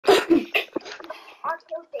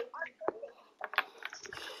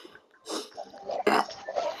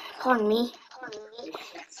Pardon me.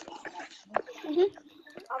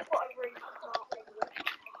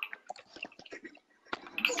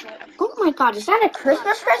 Oh my god, is that a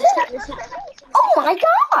Christmas present? Oh my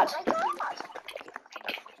god!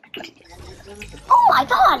 Oh my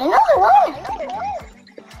god, another one!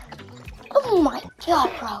 Oh my god,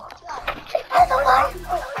 bro. Another one!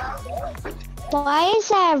 Why is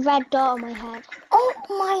there a red dot on my head? Oh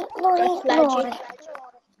my lord.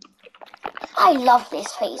 I love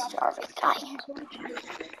this face Jarvis guy.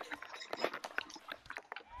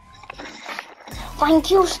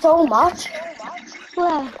 Thank you so much.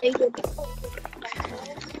 Where?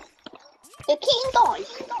 The king died.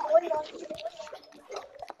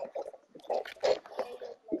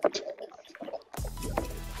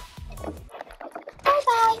 Bye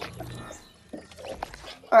bye.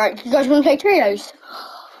 Alright, you guys want to play trios?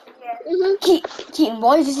 Keaton,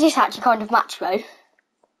 why does this actually kind of match though?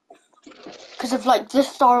 Because of like the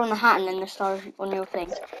star on the hat and then the star on your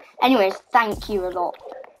thing. Anyways, thank you a lot.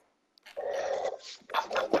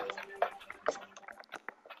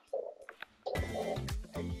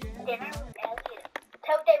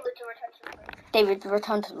 David,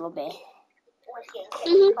 return to the lobby.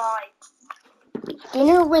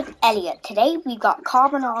 Dinner with Elliot. Today we got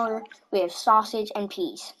carbonara with sausage and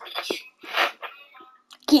peas.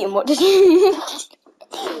 Keaton, what did you...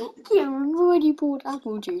 Keaton, why did you pour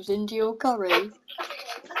apple juice into your curry?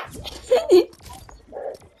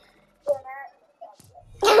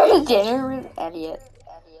 Dinner with Elliot.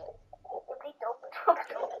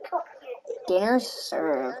 Dinner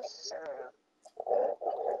served.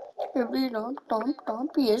 Skibbly-dum,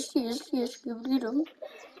 yes, skibbly-dum.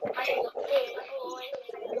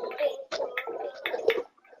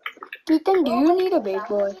 Keaton, do you need a big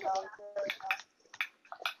boy?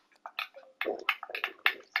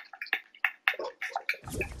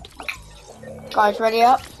 Guys, ready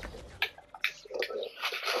up?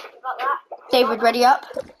 David, ready up?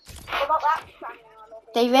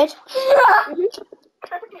 David?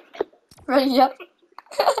 Ready up?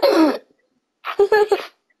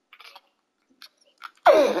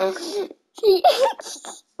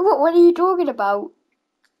 What are you talking about?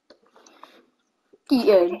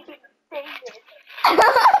 Keaton.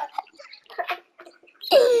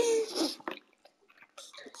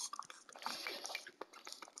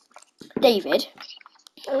 David?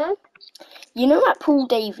 You know at Paul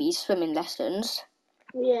Davies swimming lessons?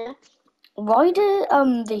 Yeah. Why do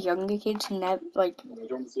the younger kids never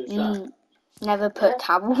never put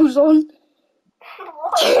towels on?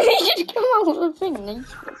 They just come out with a thing.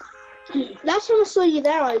 Last time I saw you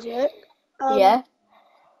there, Isaac. Yeah.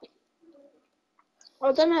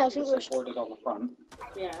 I don't know. I think it was. Ordered on the front.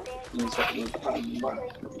 Yeah.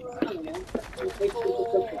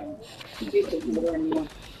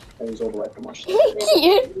 Goes all the way from my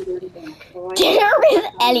Dinner with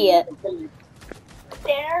Elliot.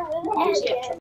 There with